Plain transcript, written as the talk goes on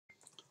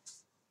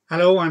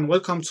Hello and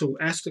welcome to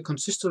Ask the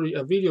Consistory,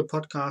 a video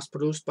podcast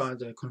produced by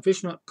the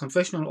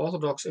Confessional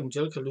Orthodox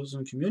Evangelical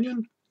Lutheran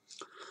Communion.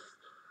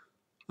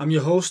 I'm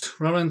your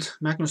host, Reverend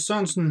Magnus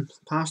Sørensen,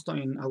 pastor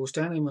in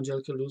Augustana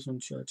Evangelical Lutheran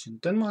Church in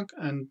Denmark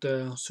and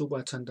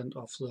superintendent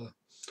of the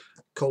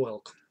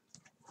co-elk.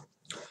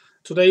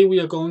 Today we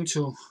are going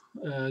to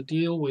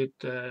deal with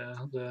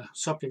the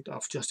subject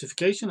of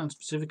justification, and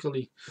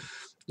specifically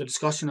the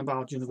discussion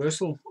about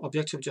universal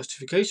objective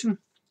justification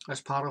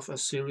as part of a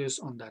series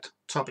on that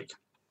topic.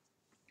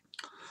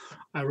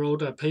 I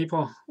wrote a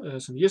paper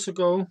some years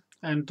ago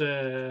and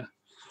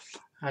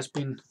have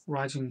been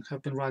writing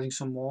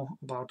some more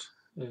about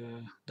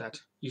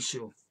that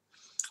issue.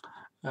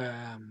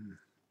 Now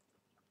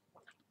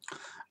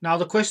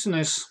the question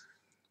is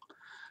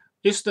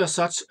there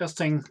such a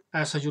thing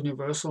as a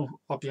universal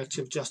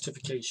objective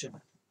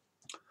justification?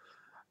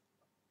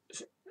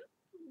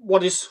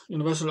 What is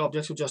universal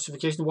objective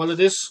justification? Well, it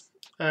is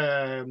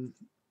in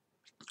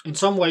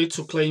some way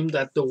to claim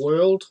that the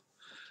world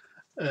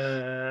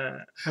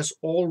has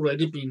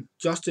already been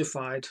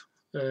justified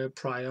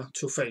prior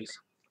to faith,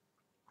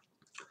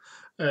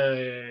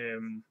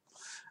 and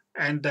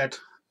that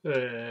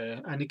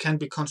and it can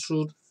be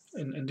construed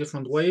in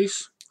different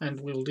ways, and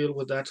we'll deal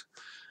with that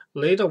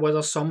later,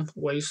 whether some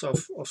ways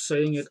of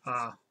saying it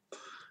are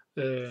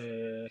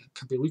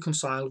can be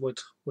reconciled with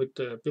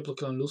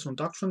biblical and Lutheran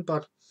doctrine.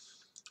 But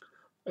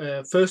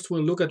first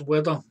we'll look at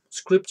whether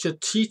Scripture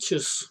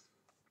teaches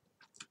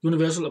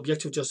universal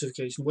objective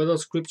justification, whether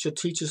Scripture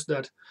teaches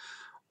that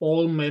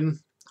all men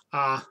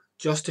are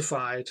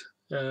justified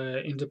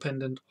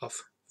independent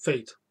of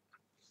faith.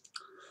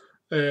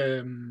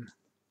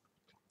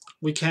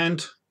 We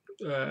can't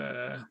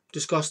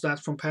discuss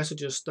that from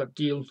passages that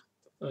deal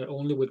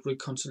only with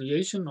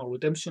reconciliation or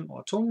redemption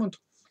or atonement,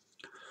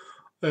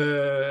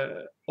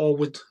 or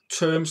with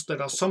terms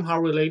that are somehow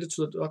related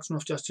to the doctrine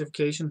of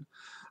justification,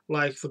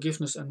 like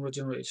forgiveness and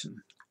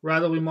regeneration.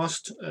 Rather, we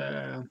must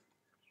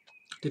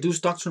deduce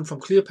doctrine from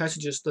clear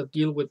passages that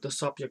deal with the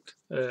subject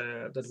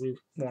that we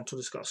want to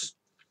discuss.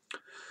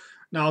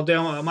 Now,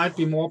 there might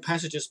be more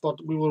passages,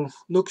 but we will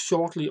look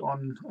shortly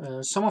on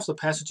some of the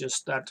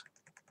passages that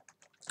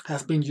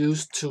have been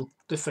used to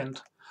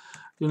defend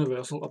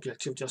universal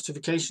objective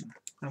justification.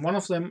 And one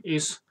of them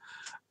is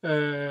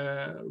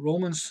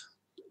Romans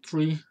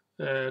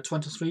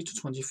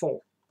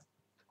 3:23-24,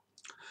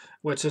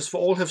 where it says,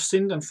 "For all have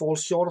sinned and fall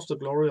short of the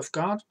glory of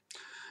God,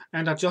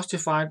 and are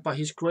justified by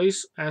his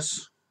grace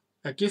as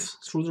a gift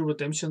through the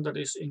redemption that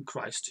is in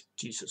Christ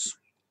Jesus."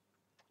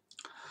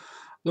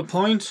 The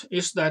point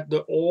is that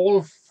the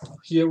all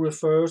here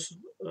refers,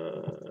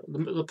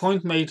 the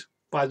point made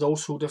by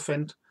those who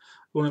defend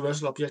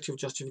universal objective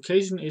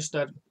justification is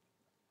that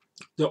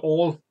the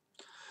all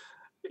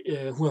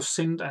who have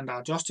sinned and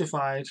are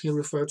justified here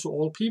refer to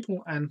all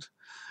people, and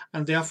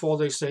therefore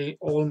they say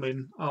all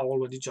men are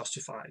already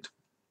justified.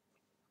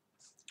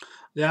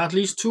 There are at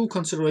least two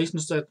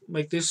considerations that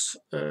make this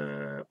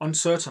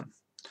uncertain.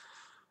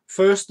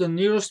 First, the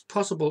nearest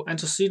possible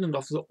antecedent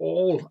of the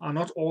all are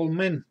not all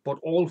men, but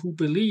all who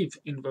believe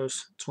in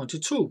verse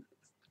 22,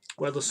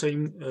 where the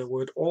same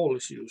word all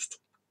is used.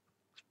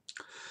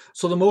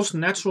 So the most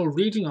natural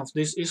reading of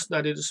this is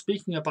that it is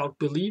speaking about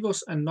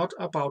believers and not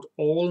about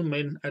all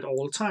men at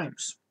all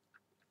times.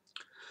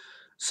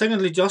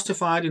 Secondly,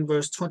 justified in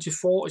verse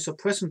 24 is a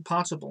present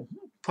participle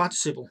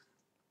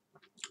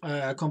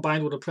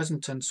combined with a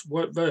present tense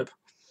verb.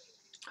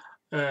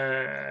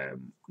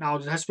 Now,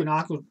 it has been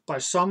argued by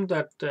some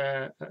that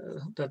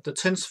the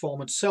tense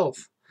form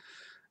itself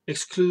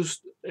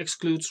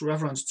excludes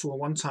reference to a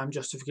one-time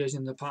justification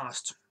in the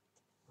past.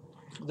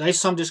 There is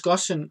some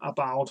discussion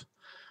about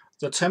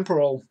the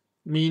temporal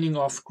meaning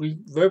of Greek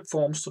verb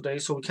forms today,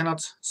 so we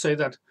cannot say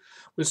that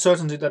with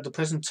certainty that the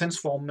present tense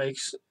form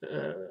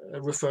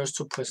refers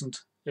to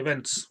present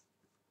events.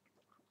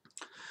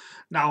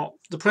 Now,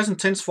 the present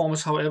tense form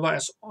is, however,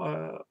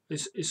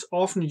 is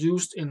often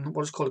used in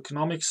what is called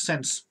economic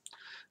sense,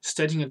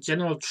 stating a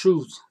general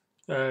truth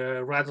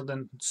rather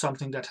than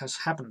something that has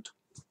happened.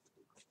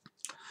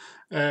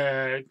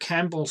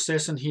 Campbell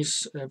says in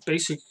his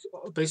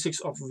Basics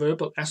of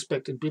Verbal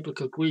Aspect in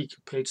Biblical Greek,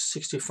 page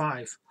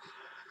 65,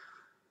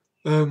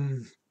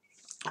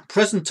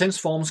 present tense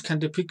forms can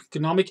depict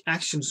economic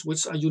actions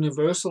which are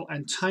universal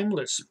and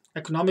timeless.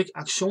 Economic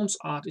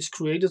actionsart is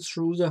created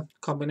through the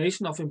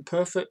combination of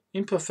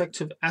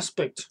imperfective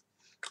aspect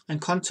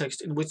and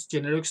context in which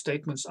generic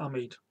statements are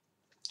made.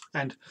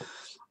 And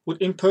with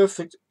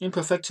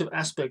imperfective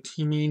aspect,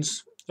 he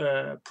means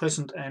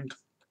present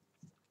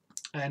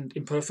and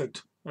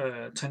imperfect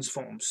tense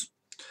forms,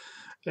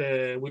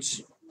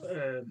 which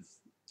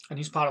and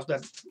he's part of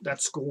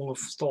that school of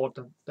thought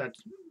that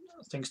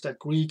thinks that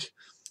Greek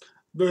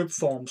verb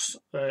forms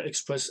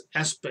express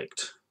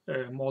aspect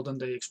more than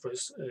they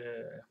express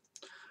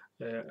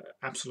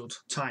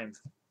absolute time.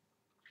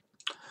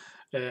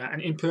 An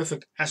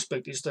imperfect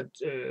aspect is that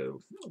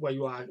where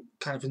you are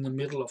kind of in the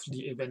middle of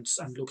the events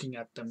and looking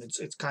at them.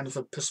 It's kind of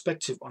a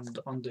perspective on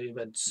the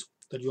events,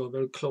 that you are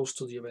very close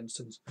to the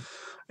events,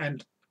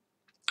 and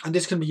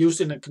this can be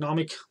used in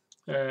economic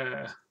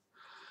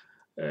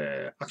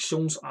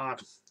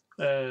aktionsart,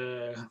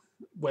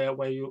 where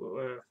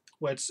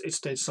it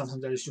states something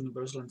that is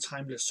universal and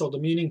timeless. So the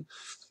meaning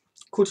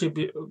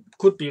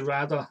could be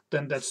rather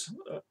than that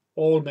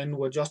all men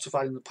were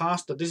justified in the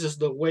past, that this is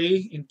the way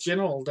in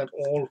general that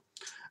all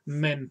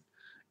men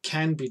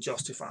can be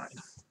justified.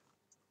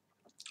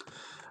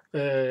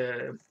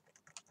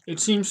 It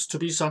seems to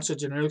be such a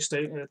generic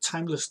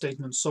timeless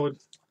statement, so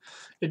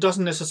it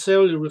doesn't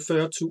necessarily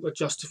refer to a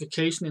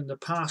justification in the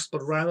past,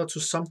 but rather to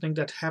something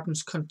that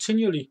happens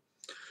continually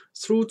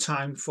through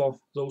time for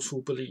those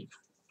who believe.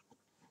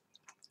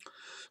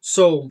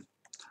 So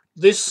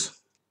this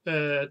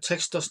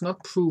text does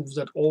not prove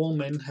that all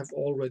men have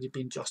already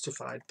been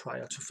justified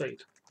prior to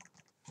faith.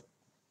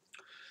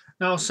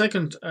 Now,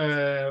 second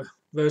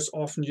verse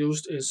often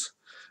used is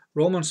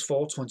Romans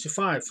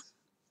 4:25,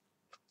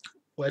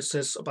 where it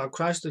says about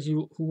Christ that he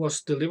who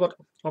was delivered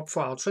up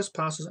for our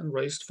trespasses and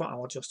raised for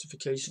our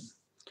justification.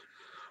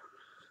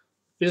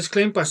 It is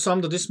claimed by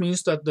some that this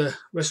means that the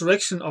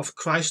resurrection of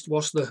Christ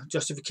was the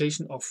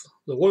justification of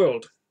the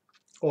world,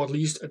 or at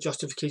least a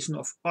justification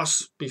of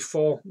us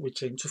before we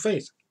came to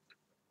faith.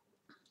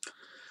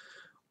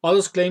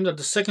 Others claim that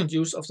the second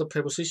use of the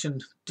preposition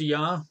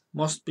dr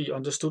must be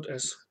understood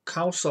as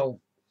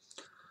causal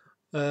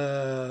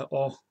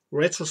or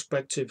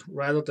retrospective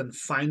rather than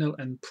final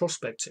and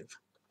prospective,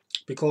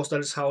 because that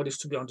is how it is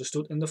to be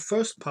understood in the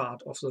first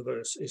part of the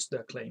verse, is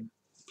their claim.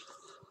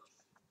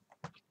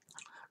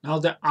 Now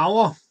the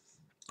hour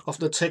of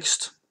the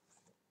text,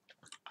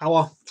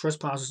 our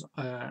trespasses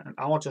and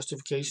our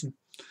justification,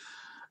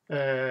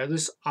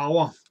 this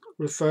hour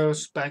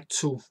refers back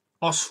to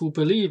us who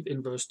believe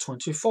in verse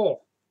 24.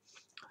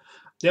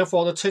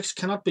 Therefore, the text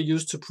cannot be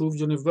used to prove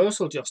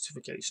universal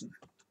justification.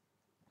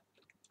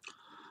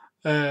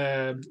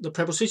 The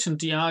preposition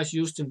dr is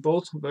used in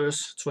both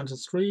verse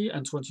 23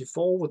 and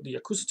 24 with the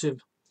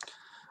accusative,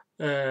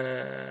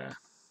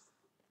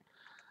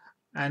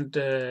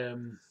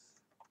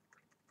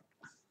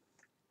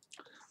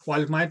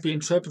 while it might be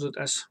interpreted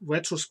as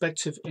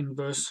retrospective in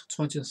verse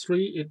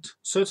 23, it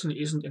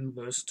certainly isn't in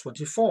verse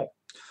 24.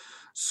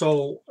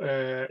 So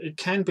it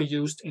can be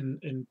used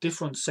in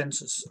different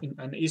senses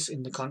and is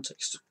in the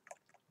context.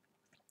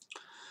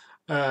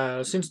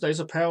 Since there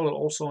is a parallel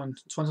also in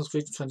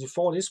 23 to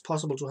 24, it is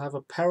possible to have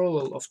a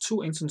parallel of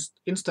two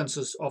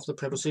instances of the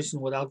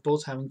preposition without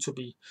both having to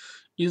be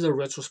either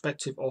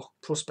retrospective or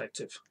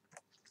prospective.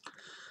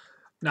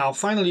 Now,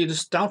 finally, it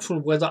is doubtful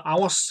whether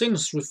our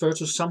sins refer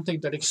to something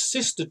that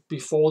existed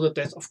before the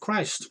death of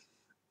Christ,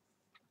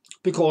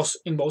 because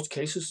in most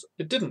cases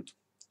it didn't.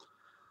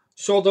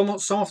 So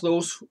some of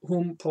those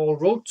whom Paul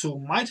wrote to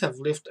might have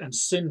lived and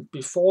sinned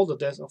before the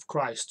death of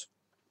Christ,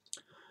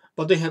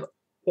 but they had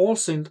all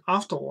sinned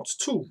afterwards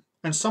too,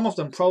 and some of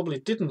them probably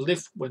didn't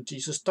live when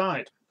Jesus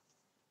died.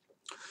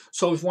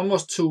 So if one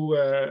was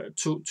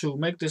to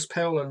make this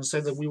parallel and say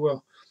that we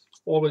were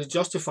already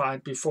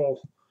justified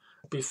before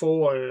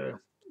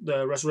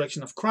the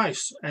resurrection of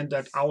Christ, and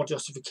that our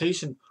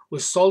justification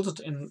resulted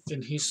in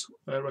his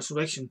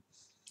resurrection,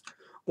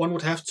 one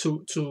would have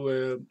to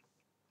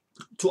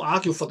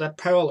argue for that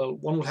parallel.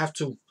 One would have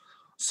to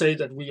say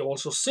that we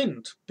also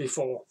sinned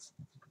before,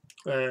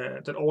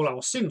 that all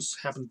our sins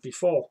happened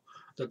before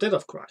the death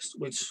of Christ,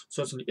 which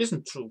certainly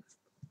isn't true.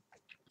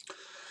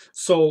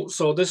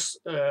 So this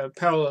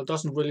parallel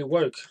doesn't really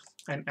work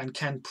and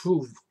can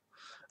prove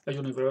a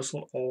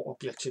universal or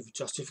objective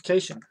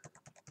justification.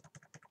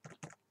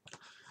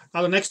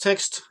 Now the next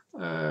text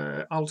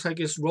I'll take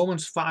is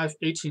Romans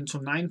 5:18 to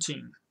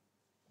 19,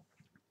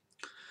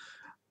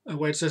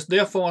 where it says,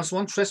 "Therefore, as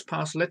one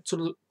trespass led to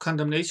the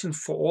condemnation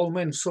for all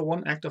men, so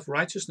one act of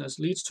righteousness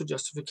leads to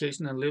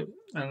justification and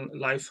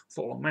life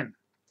for all men."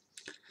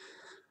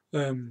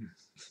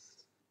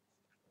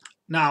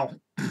 Now,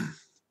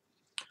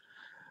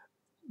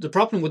 the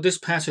problem with this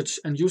passage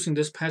and using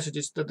this passage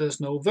is that there's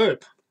no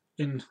verb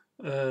in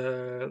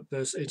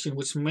verse 18,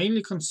 which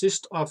mainly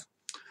consists of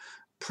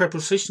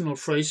prepositional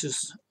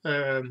phrases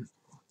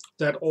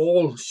that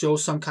all show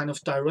some kind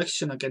of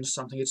direction against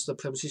something. It's the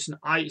preposition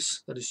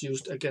eis that is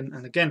used again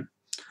and again.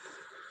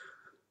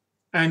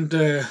 And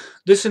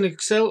this in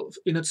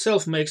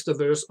itself makes the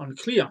verse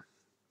unclear.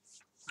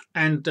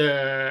 And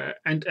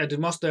it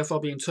must therefore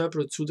be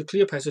interpreted through the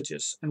clear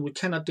passages, and we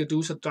cannot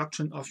deduce a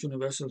doctrine of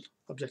universal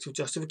objective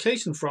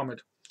justification from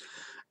it.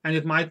 And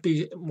it might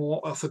be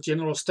more of a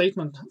general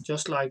statement,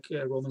 just like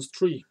Romans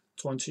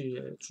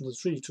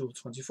 3:23 to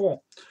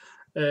 24.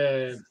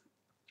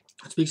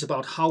 It speaks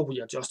about how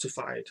we are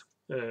justified.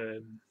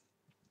 And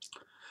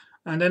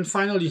then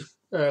finally,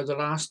 the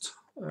last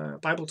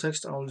Bible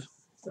text I'll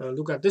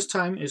look at this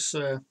time is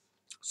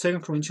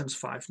 2 Corinthians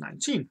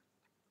 5:19.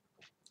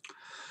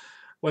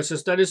 Where it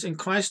says, "That is, in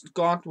Christ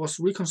God was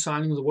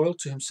reconciling the world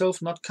to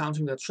himself, not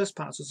counting their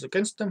trespasses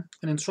against them,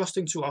 and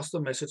entrusting to us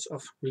the message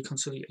of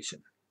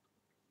reconciliation."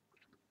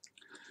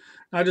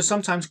 Now, it is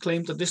sometimes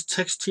claimed that this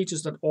text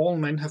teaches that all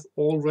men have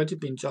already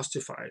been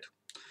justified,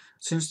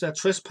 since their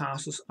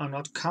trespasses are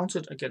not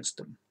counted against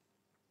them.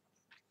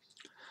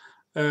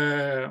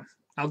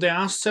 Now there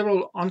are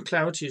several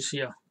unclarities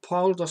here.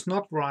 Paul does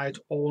not write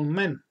all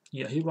men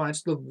here, he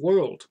writes the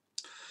world.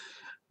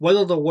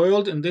 Whether the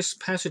world in this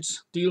passage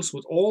deals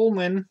with all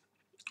men,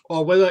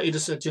 or whether it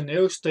is a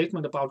generic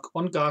statement about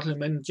ungodly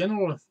men in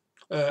general,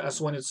 as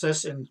when it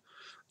says in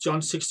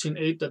John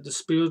 16:8 that the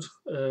Spirit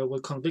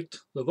will convict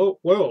the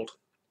world.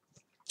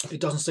 It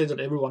doesn't say that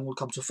everyone will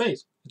come to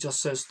faith. It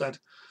just says that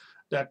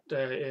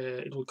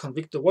it will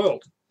convict the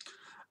world.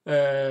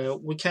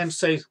 We can't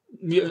say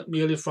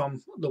merely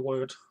from the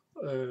word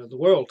the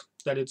world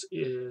that it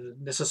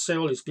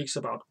necessarily speaks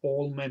about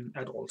all men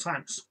at all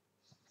times.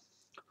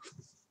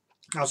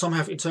 Now, some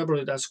have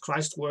interpreted it as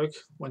Christ's work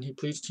when he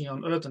preached here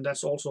on earth, and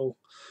that's also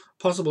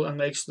possible and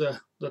makes the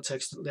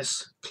text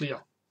less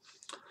clear.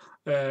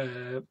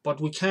 But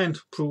we can't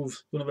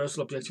prove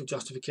universal objective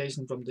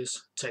justification from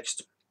this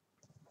text.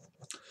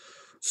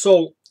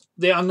 So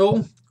there are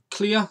no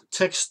clear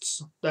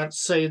texts that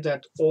say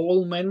that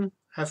all men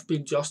have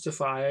been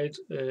justified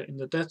in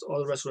the death or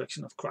the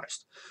resurrection of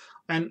Christ.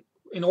 And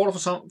in order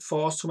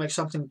for us to make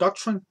something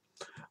doctrine,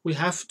 we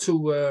have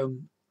to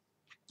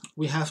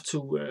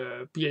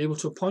be able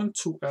to point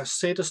to a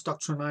status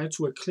doctrinae,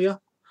 to a clear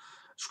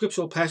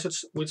scriptural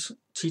passage which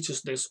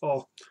teaches this,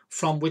 or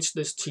from which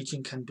this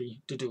teaching can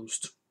be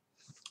deduced.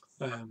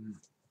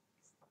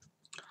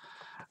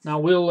 Now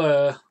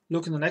we'll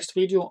look in the next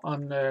video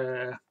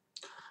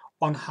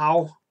on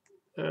how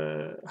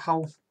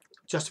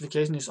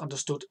justification is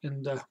understood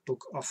in the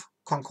Book of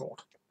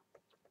Concord.